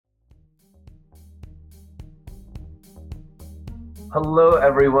Hello,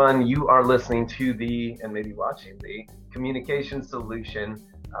 everyone. You are listening to and maybe watching the Communication Solution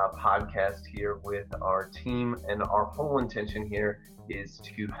podcast here with our team. And our whole intention here is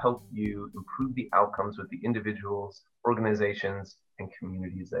to help you improve the outcomes with the individuals, organizations, and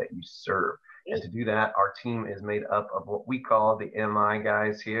communities that you serve. And to do that, our team is made up of what we call the MI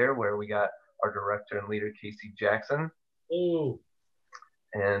guys here, where we got our director and leader, Casey Jackson. Ooh.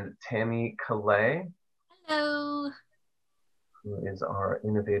 And Tammy Calais. Hello. Who is our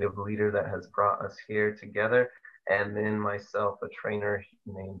innovative leader that has brought us here together, and then myself, a trainer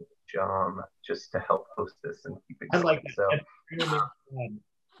named John, just to help host this and keep it going. I like that. So,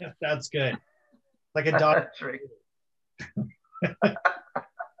 yeah, that's good. Like a dog. A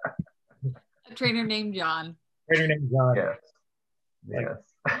trainer named John. Trainer named John. Yes. Yes.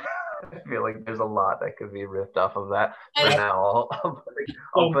 I feel like there's a lot that could be ripped off of that. For now,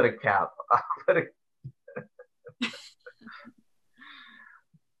 I'll put a cap.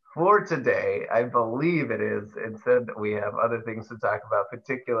 For today, I believe it said that we have other things to talk about,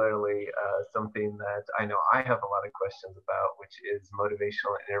 particularly something that I know I have a lot of questions about, which is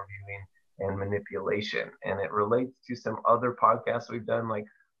motivational interviewing and manipulation. And it relates to some other podcasts we've done, like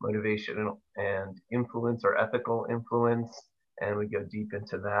motivation and influence or ethical influence. And we go deep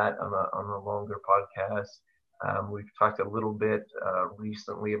into that on a longer podcast. We've talked a little bit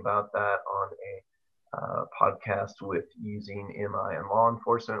recently about that on a podcast with using MI and law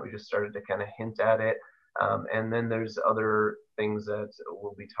enforcement. We just started to kind of hint at it. And then there's other things that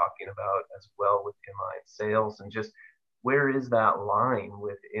we'll be talking about as well with MI and sales, and just where is that line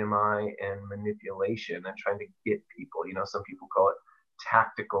with MI and manipulation and trying to get people, some people call it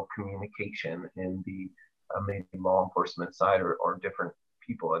tactical communication in the maybe law enforcement side or different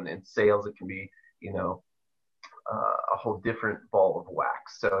people. And in sales, it can be, a whole different ball of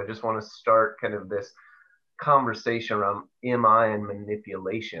wax. So I just want to start kind of this conversation around MI and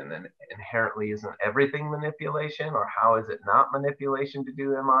manipulation. And inherently, isn't everything manipulation, or how is it not manipulation to do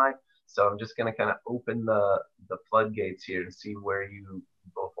MI? So I'm just going to kind of open the floodgates here and see where you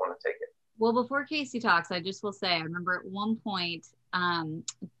both want to take it. Well, before Casey talks, I just will say, I remember at one point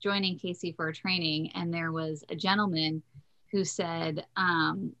joining Casey for a training, and there was a gentleman who said,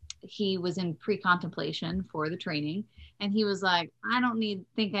 he was in pre-contemplation for the training, and he was like, I don't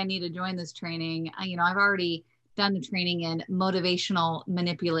think I need to join this training. I've already done the training in motivational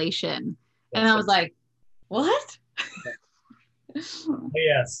manipulation. And I was like, what?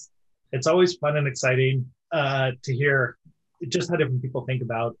 Yes. It's always fun and exciting to hear just how different people think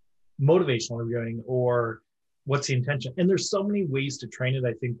about motivational interviewing or what's the intention. And there's so many ways to train it.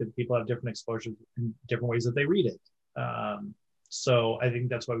 I think that people have different exposures and different ways that they read it. So I think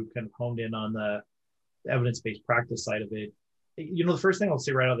that's why we've kind of honed in on the evidence-based practice side of it. The first thing I'll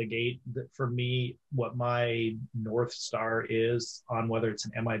say right out of the gate, that for me, what my North Star is on whether it's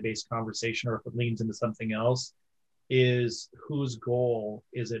an MI-based conversation or if it leans into something else, is whose goal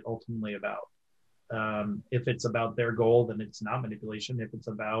is it ultimately about? If it's about their goal, then it's not manipulation. If it's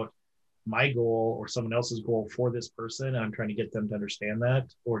about my goal or someone else's goal for this person, and I'm trying to get them to understand that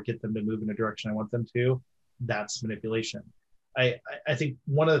or get them to move in a direction I want them to, that's manipulation. I think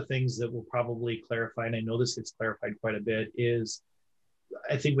one of the things that will probably clarify, and I know this gets clarified quite a bit, is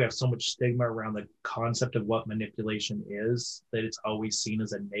I think we have so much stigma around the concept of what manipulation is that it's always seen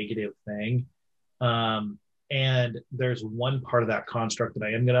as a negative thing. And there's one part of that construct that I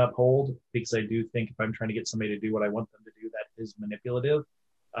am going to uphold, because I do think if I'm trying to get somebody to do what I want them to do, that is manipulative.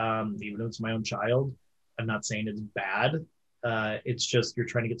 Even if it's my own child, I'm not saying it's bad. It's just you're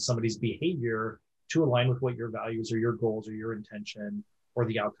trying to get somebody's behavior to align with what your values or your goals or your intention or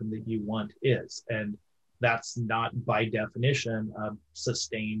the outcome that you want is. And that's not by definition a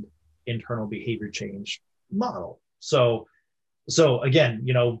sustained internal behavior change model. So again,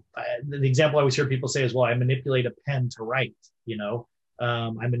 the example I always hear people say is, well, I manipulate a pen to write, I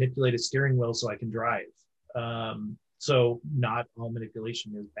manipulate a steering wheel so I can drive. So not all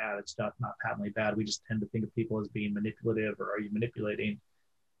manipulation is bad. It's not patently bad. We just tend to think of people as being manipulative, or are you manipulating?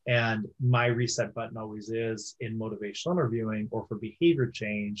 And my reset button always is, in motivational interviewing or for behavior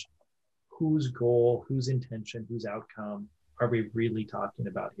change, whose goal, whose intention, whose outcome are we really talking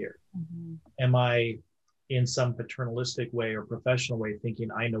about here? Mm-hmm. Am I in some paternalistic way or professional way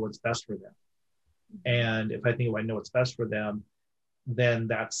thinking I know what's best for them? And if I think I know what's best for them, then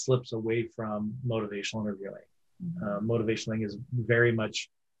that slips away from motivational interviewing. Mm-hmm. Motivational is very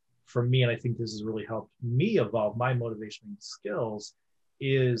much, for me, and I think this has really helped me evolve my motivational skills,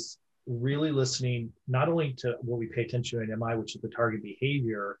 is really listening not only to what we pay attention to in MI, which is the target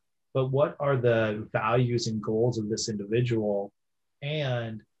behavior, but what are the values and goals of this individual,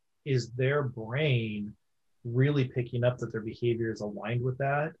 and is their brain really picking up that their behavior is aligned with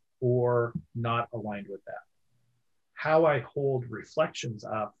that or not aligned with that. How I hold reflections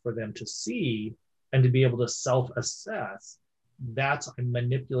up for them to see and to be able to self-assess, that's I'm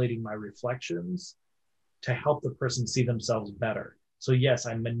manipulating my reflections to help the person see themselves better. So yes,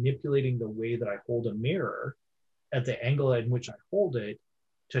 I'm manipulating the way that I hold a mirror at the angle in which I hold it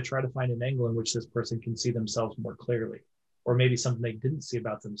to try to find an angle in which this person can see themselves more clearly, or maybe something they didn't see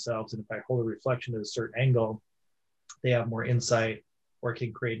about themselves. And if I hold a reflection at a certain angle, they have more insight or it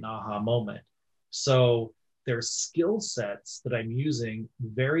can create an aha moment. So there's skill sets that I'm using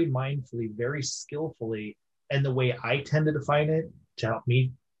very mindfully, very skillfully. And the way I tend to define it to help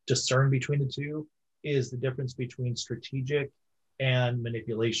me discern between the two is the difference between strategic and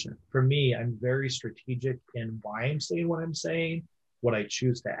manipulation. For me, I'm very strategic in why I'm saying what I'm saying. What I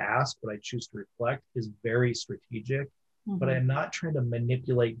choose to ask, what I choose to reflect is very strategic, but I'm not trying to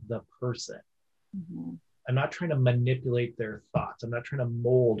manipulate the person. I'm not trying to manipulate their thoughts. I'm not trying to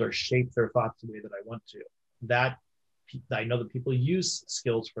mold or shape their thoughts the way that I want to. That I know that people use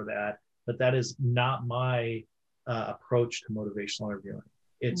skills for that, but that is not my approach to motivational interviewing.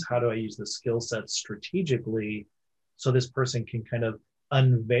 It's how do I use the skill set strategically so this person can kind of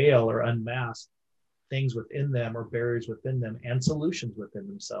unveil or unmask things within them or barriers within them and solutions within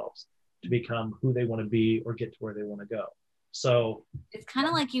themselves to become who they want to be or get to where they want to go. So it's kind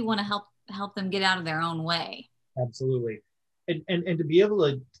of like you want to help them get out of their own way. Absolutely. And to be able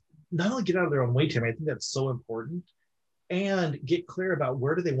to not only get out of their own way, Tim, I think that's so important, and get clear about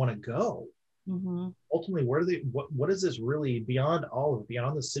where do they want to go. Ultimately, where do they, what is this really beyond all of it,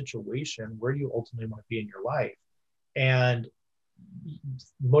 beyond the situation, where do you ultimately want to be in your life? And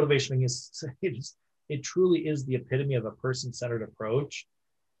motivation is, it truly is the epitome of a person-centered approach.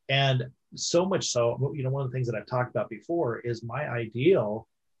 And so much so, one of the things that I've talked about before is my ideal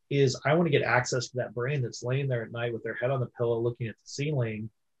is I want to get access to that brain that's laying there at night with their head on the pillow, looking at the ceiling,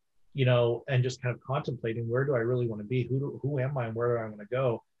 and just kind of contemplating, where do I really want to be? Who am I and where do I want to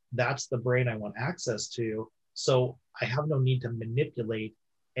go? That's the brain I want access to. So I have no need to manipulate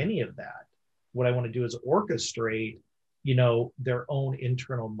any of that. What I want to do is orchestrate, their own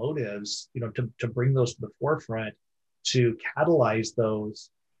internal motives, to bring those to the forefront, to catalyze those,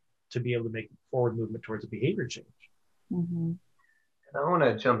 to be able to make forward movement towards a behavior change. And I want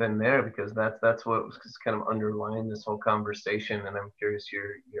to jump in there because that's what was kind of underlying this whole conversation. And I'm curious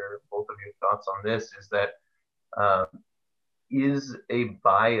your both of your thoughts on this is that is a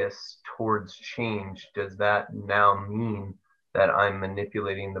bias towards change. Does that now mean that I'm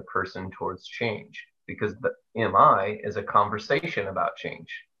manipulating the person towards change? Because the MI is a conversation about change,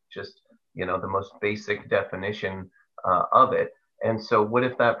 just, the most basic definition of it. And so what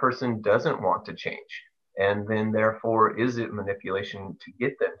if that person doesn't want to change? And then therefore, is it manipulation to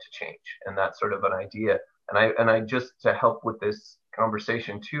get them to change? And that's sort of an idea. And I just, to help with this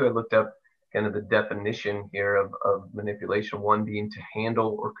conversation too, I looked up kind of the definition here of manipulation, one being to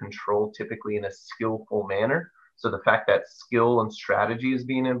handle or control typically in a skillful manner. So the fact that skill and strategy is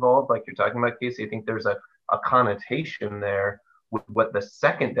being involved, like you're talking about, Casey, I think there's a connotation there with what the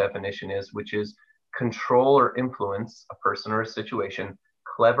second definition is, which is control or influence a person or a situation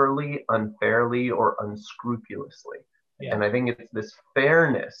cleverly, unfairly, or unscrupulously. Yeah. And I think it's this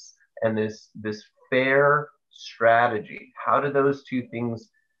fairness and this fair strategy. How do those two things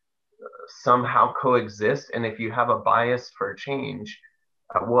somehow coexist? And if you have a bias for change,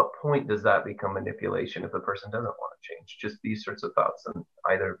 at what point does that become manipulation if the person doesn't want to change? Just these sorts of thoughts, and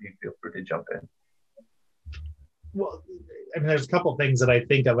either of you feel free to jump in. Well, I mean, there's a couple of things that I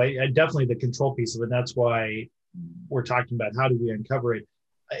think of. I definitely the control piece of it. And that's why we're talking about how do we uncover it.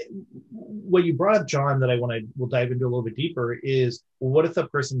 What you brought up, John, that we'll dive into a little bit deeper is, well, what if the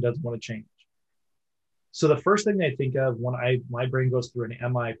person doesn't want to change? So the first thing I think of when my brain goes through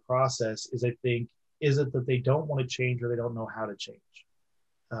an MI process is I think, is it that they don't want to change or they don't know how to change?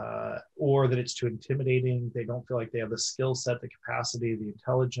 Or that it's too intimidating. They don't feel like they have the skill set, the capacity, the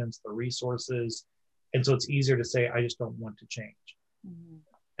intelligence, the resources. And so it's easier to say, I just don't want to change.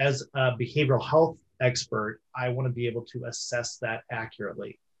 As a behavioral health expert, I want to be able to assess that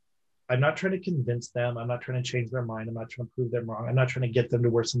accurately. I'm not trying to convince them. I'm not trying to change their mind. I'm not trying to prove them wrong. I'm not trying to get them to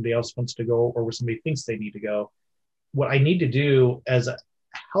where somebody else wants to go or where somebody thinks they need to go. What I need to do as a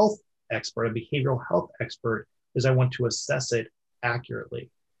health expert, a behavioral health expert, is I want to assess it accurately.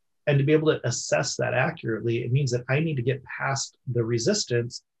 And to be able to assess that accurately, it means that I need to get past the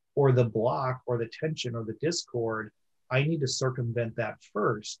resistance or the block or the tension or the discord. I need to circumvent that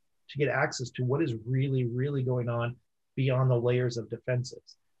first to get access to what is really, really going on beyond the layers of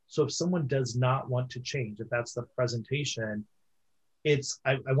defenses. So if someone does not want to change, if that's the presentation,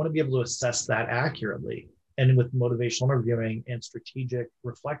 I want to be able to assess that accurately. And with motivational interviewing and strategic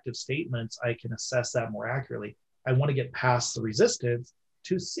reflective statements, I can assess that more accurately. I want to get past the resistance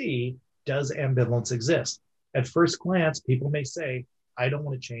to see, does ambivalence exist? At first glance, people may say, I don't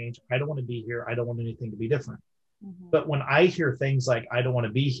want to change. I don't want to be here. I don't want anything to be different. Mm-hmm. But when I hear things like, I don't want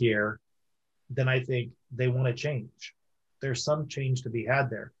to be here, then I think they want to change. There's some change to be had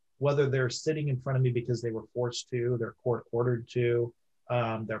there. Whether they're sitting in front of me because they were forced to, they're court ordered to,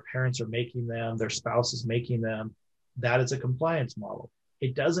 their parents are making them, their spouse is making them, that is a compliance model.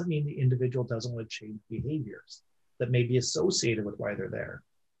 It doesn't mean the individual doesn't want to change behaviors that may be associated with why they're there.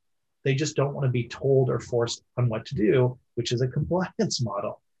 They just don't want to be told or forced on what to do, which is a compliance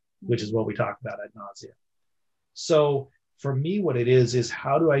model, which is what we talk about ad nauseum. So for me, what it is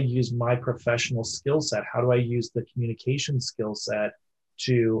how do I use my professional skill set? How do I use the communication skill set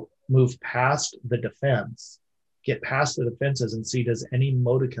to move past the defense, get past the defenses and see, does any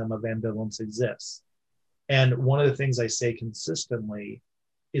modicum of ambivalence exist? And one of the things I say consistently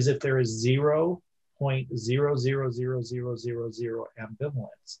is if there is 0.000000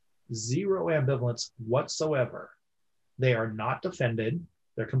 ambivalence, zero ambivalence whatsoever, they are not defended,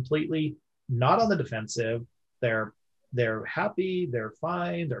 they're completely not on the defensive, they're happy, they're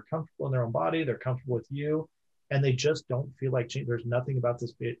fine, they're comfortable in their own body, they're comfortable with you, and they just don't feel like change. There's nothing about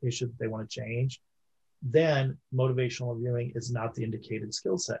this issue that they want to change. Then motivational interviewing is not the indicated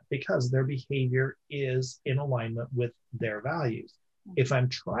skill set because their behavior is in alignment with their values. If I'm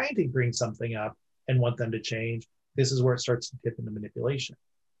trying to bring something up and want them to change, this is where it starts to tip into manipulation.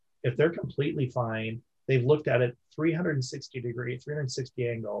 If they're completely fine, they've looked at it 360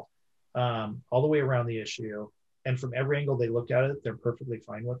 angle, all the way around the issue. And from every angle they look at it, they're perfectly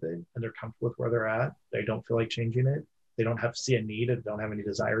fine with it and they're comfortable with where they're at. They don't feel like changing it. They don't have to see a need and don't have any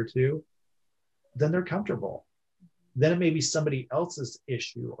desire to. Then they're comfortable. Then it may be somebody else's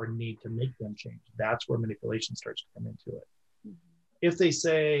issue or need to make them change. That's where manipulation starts to come into it. Mm-hmm. If they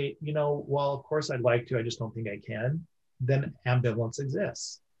say, well, of course I'd like to, I just don't think I can, then ambivalence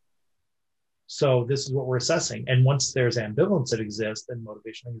exists. So this is what we're assessing. And once there's ambivalence that exists, then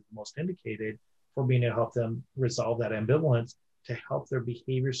motivation is the most indicated for being able to help them resolve that ambivalence to help their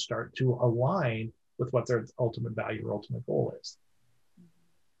behaviors start to align with what their ultimate value or ultimate goal is.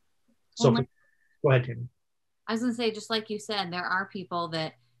 So go ahead, Tammy. I was going to say, just like you said, there are people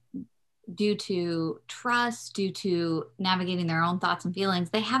that due to trust, due to navigating their own thoughts and feelings,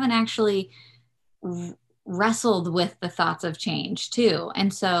 they haven't actually wrestled with the thoughts of change too.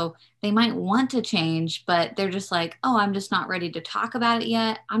 And so they might want to change, but they're just like, oh, I'm just not ready to talk about it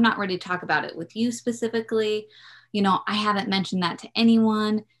yet. I'm not ready to talk about it with you specifically. I haven't mentioned that to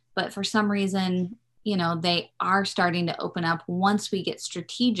anyone, but for some reason, they are starting to open up. Once we get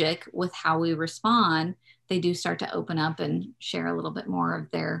strategic with how we respond, they do start to open up and share a little bit more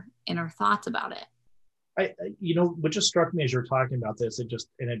of their inner thoughts about it. What just struck me as you're talking about this, it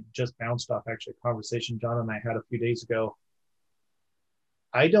just bounced off actually a conversation John and I had a few days ago.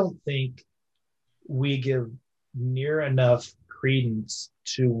 I don't think we give near enough credence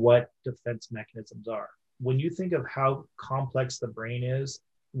to what defense mechanisms are. When you think of how complex the brain is,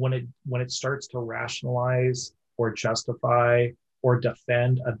 when it starts to rationalize or justify or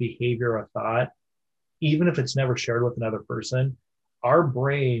defend a behavior or thought, even if it's never shared with another person, our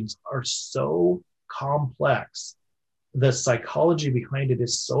brains are so complex. The psychology behind it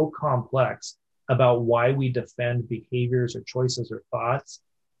is so complex about why we defend behaviors or choices or thoughts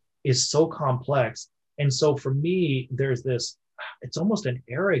is so complex. And so for me, there's this, it's almost an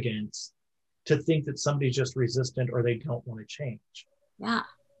arrogance to think that somebody's just resistant or they don't want to change. Yeah.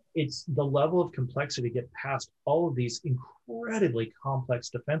 It's the level of complexity to get past all of these incredibly complex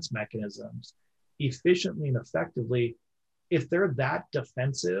defense mechanisms efficiently and effectively. If they're that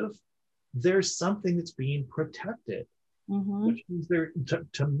defensive, there's something that's being protected, which means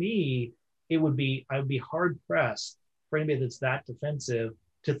to me, I would be hard pressed for anybody that's that defensive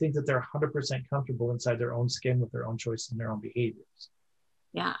to think that they're 100% comfortable inside their own skin with their own choices and their own behaviors.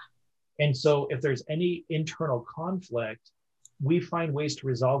 Yeah. And so if there's any internal conflict, we find ways to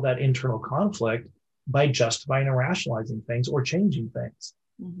resolve that internal conflict by justifying and rationalizing things or changing things.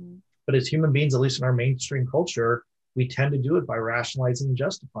 Mm-hmm. But as human beings, at least in our mainstream culture, we tend to do it by rationalizing and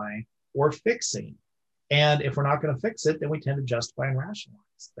justifying or fixing. And if we're not going to fix it, then we tend to justify and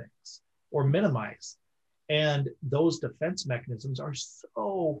rationalize things or minimize. And those defense mechanisms are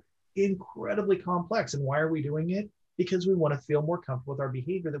so incredibly complex. And why are we doing it? Because we want to feel more comfortable with our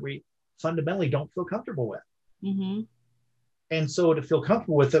behavior that we fundamentally don't feel comfortable with. Mm-hmm. And so to feel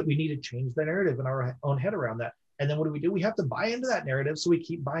comfortable with it, we need to change the narrative in our own head around that. And then what do? We have to buy into that narrative. So we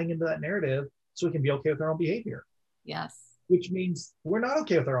keep buying into that narrative so we can be okay with our own behavior. Yes. Which means we're not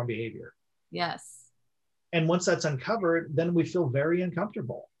okay with our own behavior. Yes. And once that's uncovered, then we feel very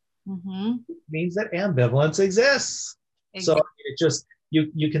uncomfortable. Mm-hmm. It means that ambivalence exists. Exactly. So it just,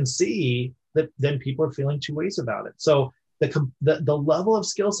 you can see that then people are feeling two ways about it. So the level of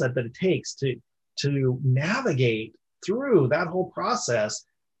skill set that it takes to navigate through that whole process,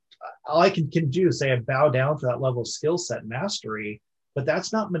 all I can do is say I bow down to that level of skill set mastery, but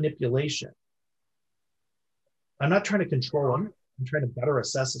that's not manipulation. I'm not trying to control them. I'm trying to better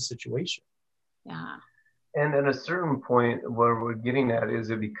assess the situation. Yeah. And at a certain point, what we're getting at is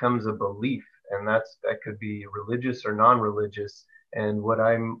it becomes a belief, and that could be religious or non-religious. And what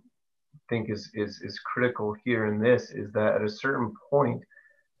I think is critical here in this is that at a certain point,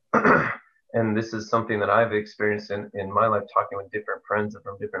 and this is something that I've experienced in my life, talking with different friends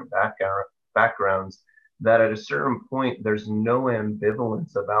from different backgrounds, that at a certain point, there's no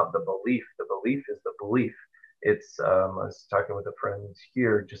ambivalence about the belief. The belief is the belief. It's, I was talking with a friend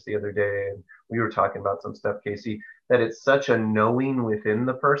here just the other day, and we were talking about some stuff, Casey, that it's such a knowing within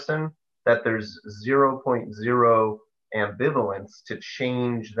the person that there's 0.0 ambivalence to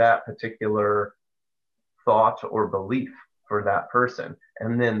change that particular thought or belief for that person.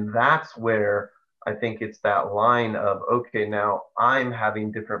 And then that's where I think it's that line of, okay, now I'm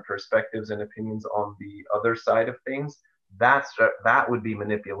having different perspectives and opinions on the other side of things. That would be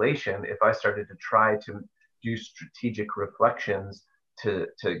manipulation if I started to try to do strategic reflections to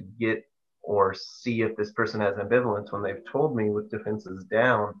get or see if this person has ambivalence when they've told me with defenses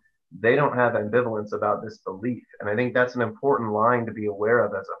down, they don't have ambivalence about this belief. And I think that's an important line to be aware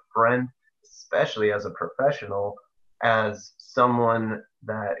of as a friend, especially as a professional, as someone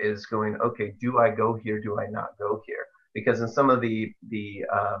that is going, okay, do I go here? Do I not go here? Because in some of the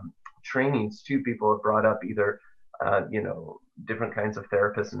trainings too, people have brought up either, different kinds of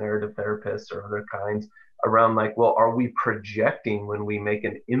therapists, narrative therapists or other kinds around like, well, are we projecting when we make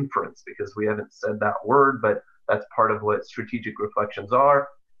an inference? Because we haven't said that word, but that's part of what strategic reflections are,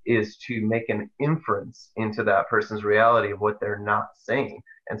 is to make an inference into that person's reality of what they're not saying.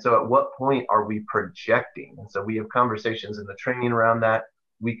 And so at what point are we projecting? And so we have conversations in the training around that.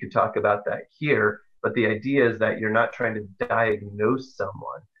 We could talk about that here, but the idea is that you're not trying to diagnose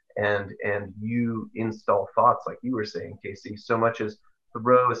someone and you install thoughts, like you were saying, Casey, so much as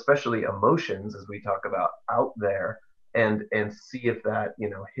throw, especially emotions, as we talk about, out there and see if that,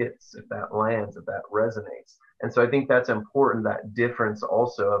 hits, if that lands, if that resonates. And so I think that's important, that difference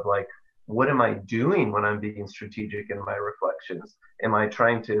also of like, what am I doing when I'm being strategic in my reflections? Am I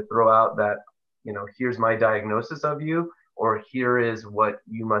trying to throw out that, here's my diagnosis of you, or here is what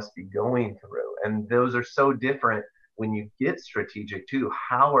you must be going through? And those are so different when you get strategic too.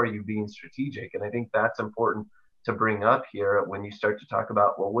 How are you being strategic? And I think that's important to bring up here when you start to talk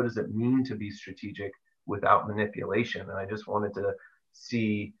about, well, what does it mean to be strategic without manipulation? And I just wanted to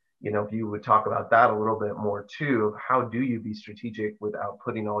see, if you would talk about that a little bit more too, of how do you be strategic without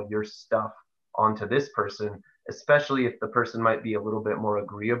putting all your stuff onto this person, especially if the person might be a little bit more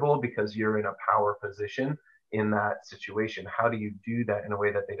agreeable because you're in a power position in that situation. How do you do that in a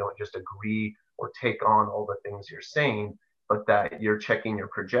way that they don't just agree or take on all the things you're saying, but that you're checking your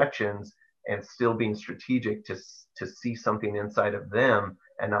projections and still being strategic to see something inside of them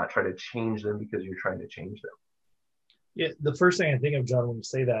and not try to change them because you're trying to change them? Yeah, the first thing I think of, John, when you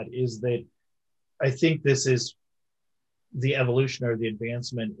say that is that I think this is the evolution or the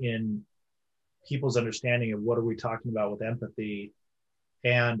advancement in people's understanding of what are we talking about with empathy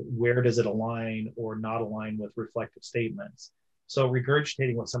and where does it align or not align with reflective statements. So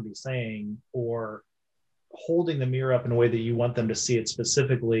regurgitating what somebody's saying or holding the mirror up in a way that you want them to see it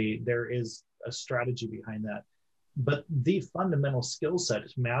specifically, there is a strategy behind that. But the fundamental skill set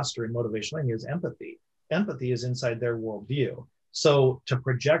to master in motivational learning is empathy. Empathy is inside their worldview. So to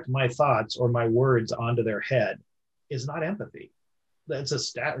project my thoughts or my words onto their head is not empathy. It's a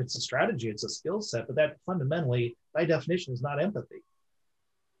strategy, it's a skill set, but that fundamentally, by definition, is not empathy.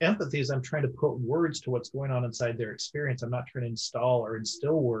 Empathy is I'm trying to put words to what's going on inside their experience. I'm not trying to install or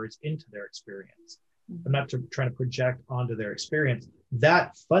instill words into their experience. I'm not trying to project onto their experience.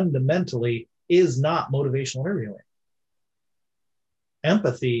 That fundamentally is not motivational interviewing.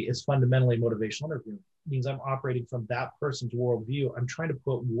 Empathy is fundamentally motivational interviewing. It means I'm operating from that person's worldview. I'm trying to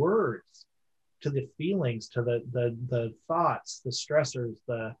put words to the feelings, to the thoughts, the stressors,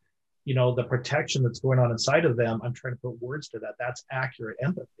 the protection that's going on inside of them. I'm trying to put words to that. That's accurate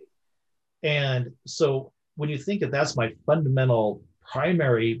empathy. And so when you think that that's my fundamental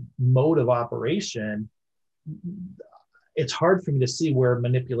primary mode of operation, it's hard for me to see where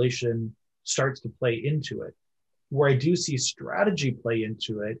manipulation starts to play into it. Where I do see strategy play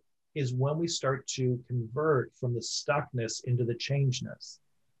into it is when we start to convert from the stuckness into the changeness.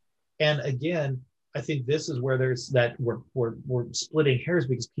 And again, I think this is where there's that we're splitting hairs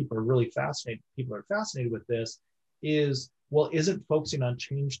because people are really fascinated. People are fascinated with this is, well, isn't focusing on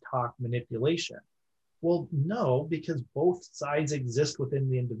change talk manipulation? Well, no, because both sides exist within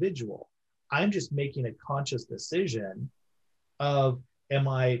the individual. I'm just making a conscious decision of, am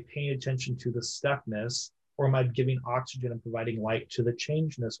I paying attention to the stuckness, or am I giving oxygen and providing light to the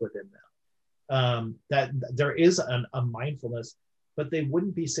changeness within them? That there is a mindfulness, but they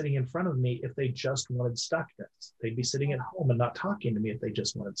wouldn't be sitting in front of me if they just wanted stuckness. They'd be sitting at home and not talking to me if they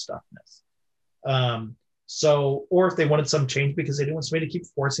just wanted stuckness. Or if they wanted some change because they didn't want somebody to keep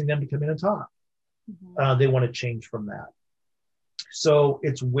forcing them to come in and talk. They want to change from that. So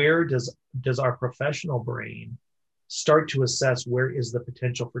it's where does our professional brain start to assess where is the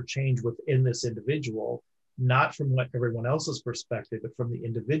potential for change within this individual, not from what everyone else's perspective, but from the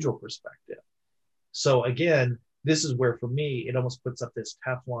individual perspective. So again, this is where for me, it almost puts up this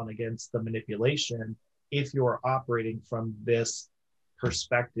Teflon against the manipulation if you're operating from this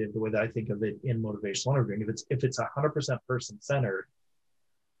perspective, the way that I think of it in motivational interviewing. If it's 100% person-centered,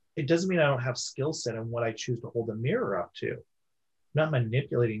 it doesn't mean I don't have skill set in what I choose to hold a mirror up to. I'm not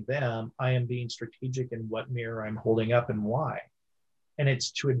manipulating them. I am being strategic in what mirror I'm holding up and why. And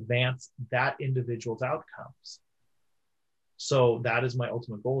it's to advance that individual's outcomes. So that is my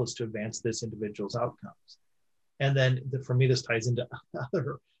ultimate goal, is to advance this individual's outcomes. And then for me, this ties into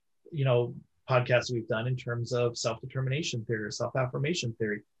other, podcasts we've done in terms of self-determination theory or self-affirmation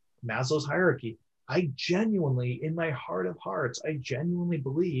theory, Maslow's hierarchy. I genuinely, in my heart of hearts, I genuinely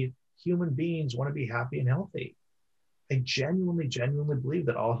believe human beings want to be happy and healthy. I genuinely believe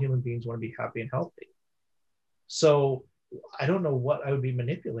that all human beings want to be happy and healthy. So I don't know what I would be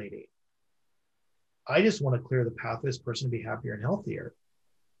manipulating. I just want to clear the path for this person to be happier and healthier.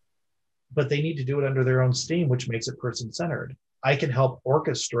 But they need to do it under their own steam, which makes it person-centered. I can help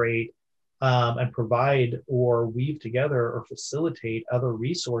orchestrate and provide or weave together or facilitate other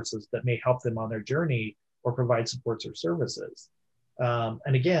resources that may help them on their journey or provide supports or services.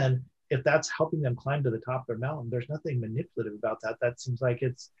 And again, if that's helping them climb to the top of their mountain, there's nothing manipulative about that. That seems like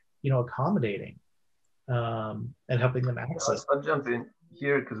it's, accommodating and helping them access. I'll jump in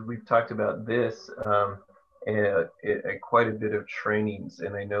here because we've talked about this at quite a bit of trainings,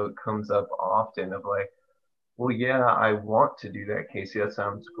 and I know it comes up often of like, well, yeah, I want to do that, Casey. That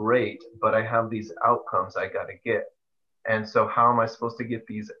sounds great, but I have these outcomes I got to get. And so how am I supposed to get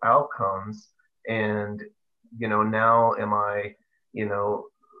these outcomes? And, now am I,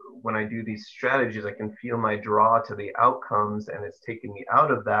 when I do these strategies, I can feel my draw to the outcomes and it's taking me out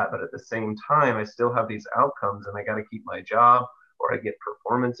of that. But at the same time, I still have these outcomes and I got to keep my job, or I get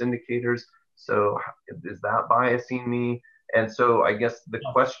performance indicators. So is that biasing me? And so I guess the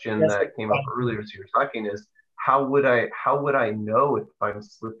question that came up earlier as you were talking is, how would I know if I'm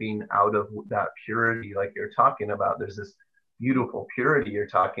slipping out of that purity like you're talking about? There's this beautiful purity you're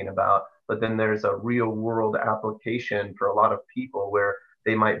talking about, but then there's a real world application for a lot of people where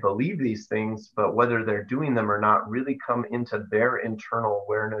they might believe these things, but whether they're doing them or not really come into their internal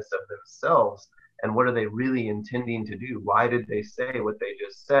awareness of themselves. And what are they really intending to do? Why did they say what they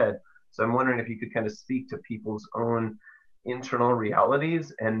just said? So I'm wondering if you could kind of speak to people's own internal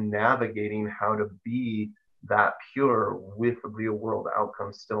realities and navigating how to be that pure with real world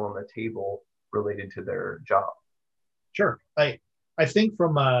outcomes still on the table related to their job. Sure. I think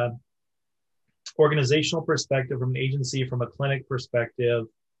from a organizational perspective, from an agency, from a clinic perspective,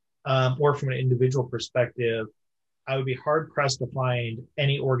 or from an individual perspective, I would be hard pressed to find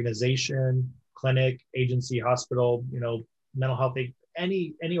any organization, clinic, agency, hospital, mental health,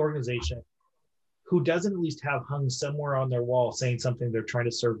 any organization who doesn't at least have hung somewhere on their wall saying something they're trying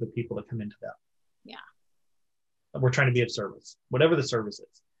to serve the people that come into them. Yeah. We're trying to be of service, whatever the service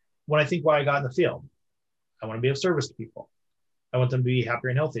is. When I think why I got in the field, I want to be of service to people. I want them to be happier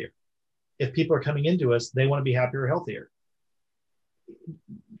and healthier. If people are coming into us, they want to be happier or healthier.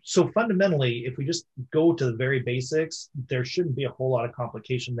 So fundamentally, if we just go to the very basics, there shouldn't be a whole lot of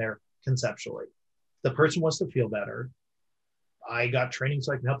complication there conceptually. The person wants to feel better. I got training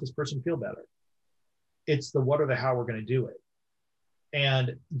so I can help this person feel better. It's the what or the how we're going to do it.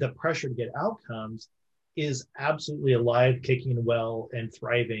 And the pressure to get outcomes is absolutely alive, kicking well, and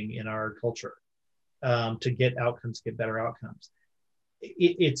thriving in our culture to get outcomes, get better outcomes.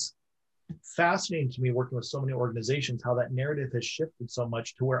 It's fascinating to me working with so many organizations, how that narrative has shifted so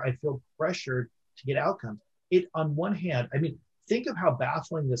much to where I feel pressured to get outcomes. It, on one hand, think of how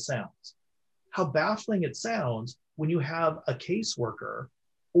baffling this sounds. How baffling it sounds when you have a caseworker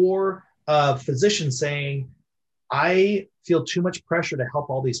or a physician saying, I feel too much pressure to help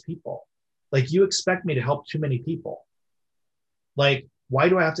all these people. Like, you expect me to help too many people. Like, Why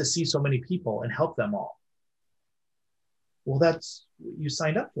do I have to see so many people and help them all? Well, that's what you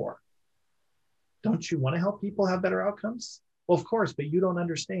signed up for. Don't you want to help people have better outcomes? Well, of course, but you don't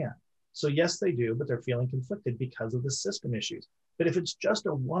understand. So yes, they do, but they're feeling conflicted because of the system issues. But if it's just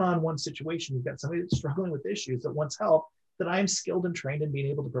a one-on-one situation, you've got somebody that's struggling with issues that wants help, that I'm skilled and trained in being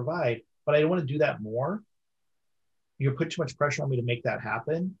able to provide, but I don't want to do that more. You put too much pressure on me to make that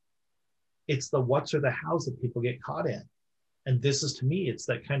happen. It's the what's or the hows that people get caught in. And this is, to me, it's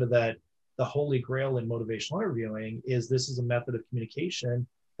that kind of the holy grail in motivational interviewing is this is a method of communication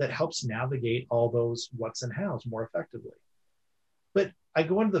that helps navigate all those what's and hows more effectively. But I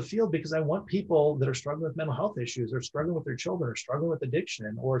go into the field because I want people that are struggling with mental health issues or struggling with their children or struggling with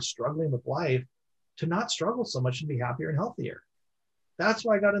addiction or struggling with life to not struggle so much and be happier and healthier. That's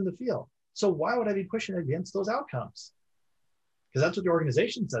why I got in the field. So why would I be pushing against those outcomes? Because that's what the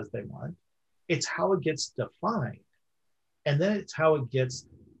organization says they want. It's how it gets defined. And then it's how it gets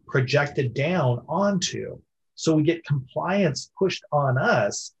projected down onto. So we get compliance pushed on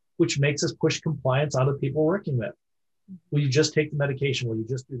us, which makes us push compliance onto the people we're working with. Will you just take the medication? Will you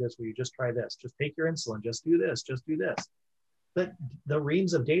just do this? Will you just try this? Just take your insulin. Just do this. Just do this. But the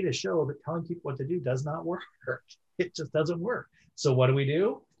reams of data show that telling people what to do does not work. It just doesn't work. So what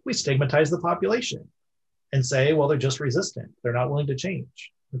do? We stigmatize the population and say, well, they're just resistant. They're not willing to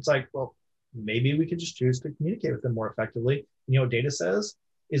change. It's like, well, maybe we could just choose to communicate with them more effectively. You know what data says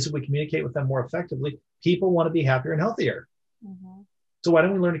is if we communicate with them more effectively, people want to be happier and healthier. Mm-hmm. So why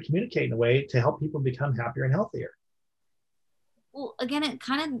don't we learn to communicate in a way to help people become happier and healthier? Well, again, it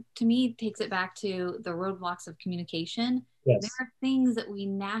kind of, to me, takes it back to the roadblocks of communication. Yes. There are things that we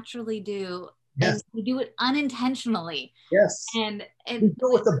naturally do, yes. and we do it unintentionally. Yes. And we do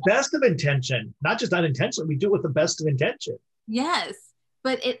it with the best of intention, not just unintentionally, we do it with the best of intention. Yes.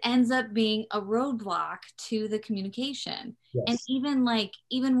 But it ends up being a roadblock to the communication. Yes. And even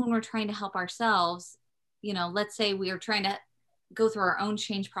when we're trying to help ourselves, you know, let's say we are trying to go through our own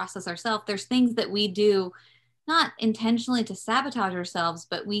change process ourselves, there's things that we do not intentionally to sabotage ourselves,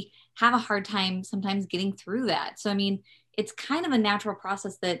 but we have a hard time sometimes getting through that. So, I mean, it's kind of a natural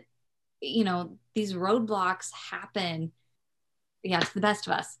process that, you know, these roadblocks happen, to the best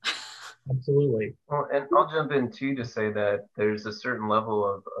of us. Absolutely. Well, and I'll jump in too to say that there's a certain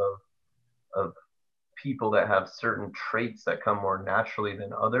level of people that have certain traits that come more naturally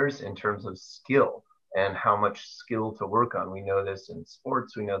than others in terms of skill and how much skill to work on. We know this in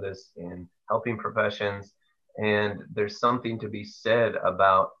sports, we know this in helping professions. And there's something to be said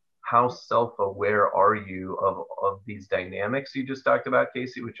about how self-aware are you of these dynamics you just talked about,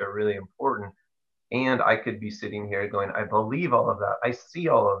 Casey, which are really important. And I could be sitting here going, I believe all of that. I see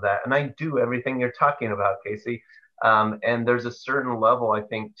all of that. And I do everything you're talking about, Casey. And there's a certain level, I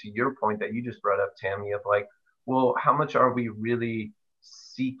think, to your point that you just brought up, Tammy, of like, well, how much are we really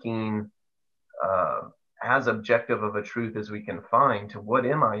seeking as objective of a truth as we can find to what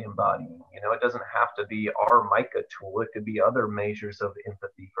am I embodying? You know, it doesn't have to be our MICA tool. It could be other measures of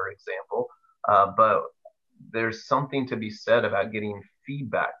empathy, for example. But there's something to be said about getting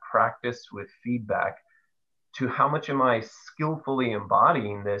feedback, practice with feedback to how much am I skillfully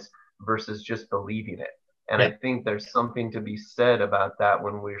embodying this versus just believing it. And I think there's something to be said about that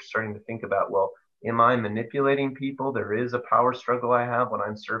when we're starting to think about, well, am I manipulating people? There is a power struggle I have when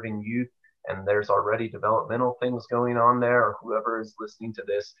I'm serving youth. And there's already developmental things going on there, or whoever is listening to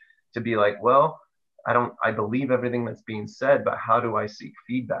this, to be like, well, I believe everything that's being said, but how do I seek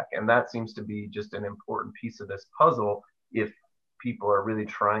feedback? And that seems to be just an important piece of this puzzle if people are really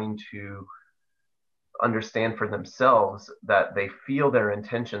trying to understand for themselves that they feel their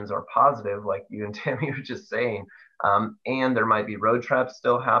intentions are positive, like you and Tammy were just saying, and there might be road traps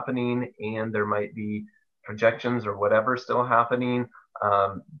still happening, and there might be projections or whatever still happening,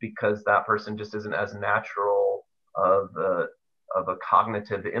 because that person just isn't as natural of a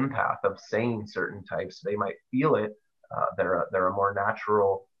cognitive empath of saying certain types. They might feel it. They're a more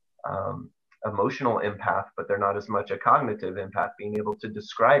natural emotional empath, but they're not as much a cognitive empath, being able to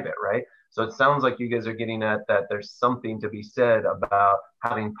describe it, right? So it sounds like you guys are getting at that there's something to be said about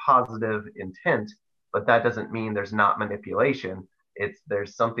having positive intent, but that doesn't mean there's not manipulation.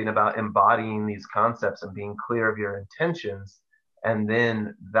 There's something about embodying these concepts and being clear of your intentions. And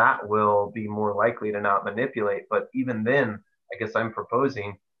then that will be more likely to not manipulate. But even then, I guess I'm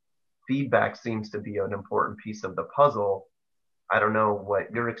proposing feedback seems to be an important piece of the puzzle. I don't know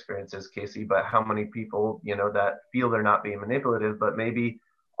what your experience is, Casey, but how many people, you know, that feel they're not being manipulative, but maybe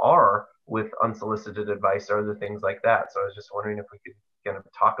are with unsolicited advice or other things like that. So I was just wondering if we could kind of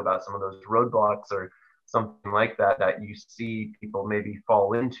talk about some of those roadblocks or something like that you see people maybe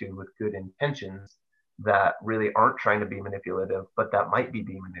fall into with good intentions that really aren't trying to be manipulative, but that might be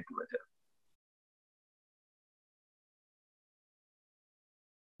being manipulative.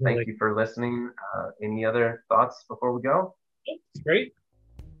 Thank you for listening. Any other thoughts before we go? Great.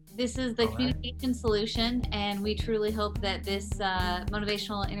 This is the communication solution, and we truly hope that this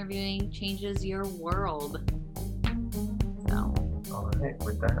motivational interviewing changes your world. So. All right,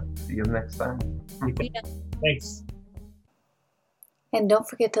 with that, see you next time. Thanks. And don't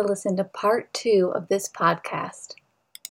forget to listen to part 2 of this podcast.